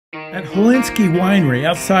At Holesinsky Winery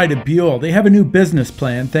outside of Buhl, they have a new business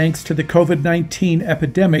plan thanks to the COVID-19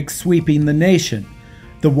 epidemic sweeping the nation.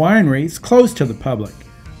 The winery is closed to the public,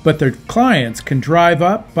 but their clients can drive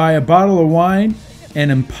up, buy a bottle of wine,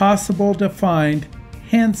 and impossible to find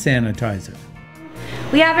hand sanitizer.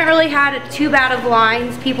 We haven't really had too bad of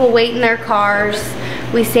lines. People wait in their cars.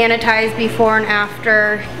 We sanitize before and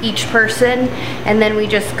after each person, and then we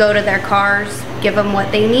just go to their cars, give them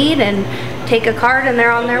what they need, and take a card, and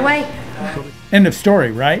they're on their way. End of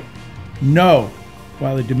story, right? No.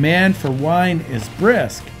 While the demand for wine is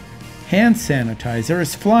brisk, hand sanitizer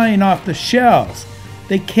is flying off the shelves.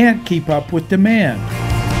 They can't keep up with demand.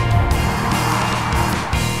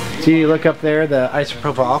 So you look up there, the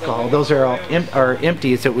isopropyl alcohol, those are all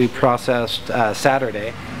empties that we processed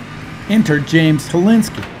Saturday. Enter James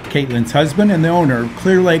Holesinsky, Caitlyn's husband and the owner of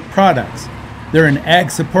Clear Lake Products. They're an ag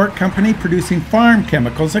support company producing farm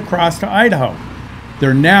chemicals across to Idaho.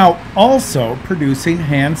 They're now also producing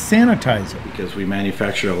hand sanitizer. Because we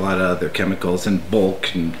manufacture a lot of other chemicals in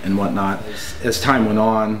bulk and whatnot. As time went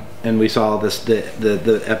on and we saw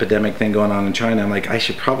the epidemic thing going on in China, I'm like, I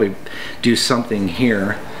should probably do something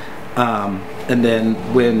here. And then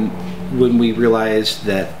when we realized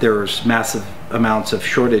that there's massive amounts of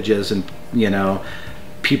shortages and, you know,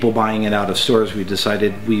 people buying it out of stores, we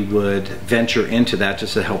decided we would venture into that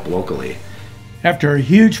just to help locally. After a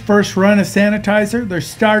huge first run of sanitizer, they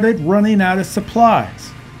started running out of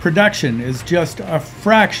supplies. Production is just a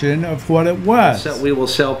fraction of what it was. So we will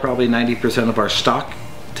sell probably 90% of our stock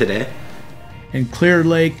today. And Clear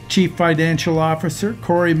Lake Chief Financial Officer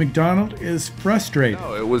Corey McDonald is frustrated.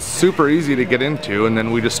 It was super easy to get into, and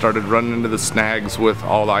then we just started running into the snags with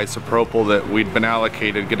all the isopropyl that we'd been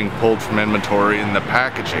allocated getting pulled from inventory and the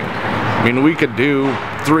packaging. I mean, we could do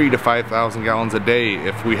 3,000 to 5,000 gallons a day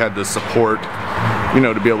if we had the support, you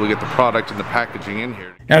know, to be able to get the product and the packaging in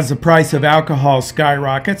here. As the price of alcohol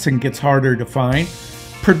skyrockets and gets harder to find,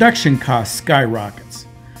 production costs skyrockets.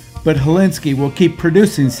 But Holesinsky will keep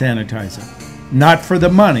producing sanitizer. Not for the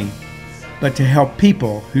money, but to help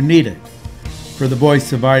people who need it. For the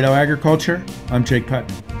Voice of Idaho Agriculture, I'm Jake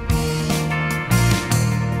Putnam.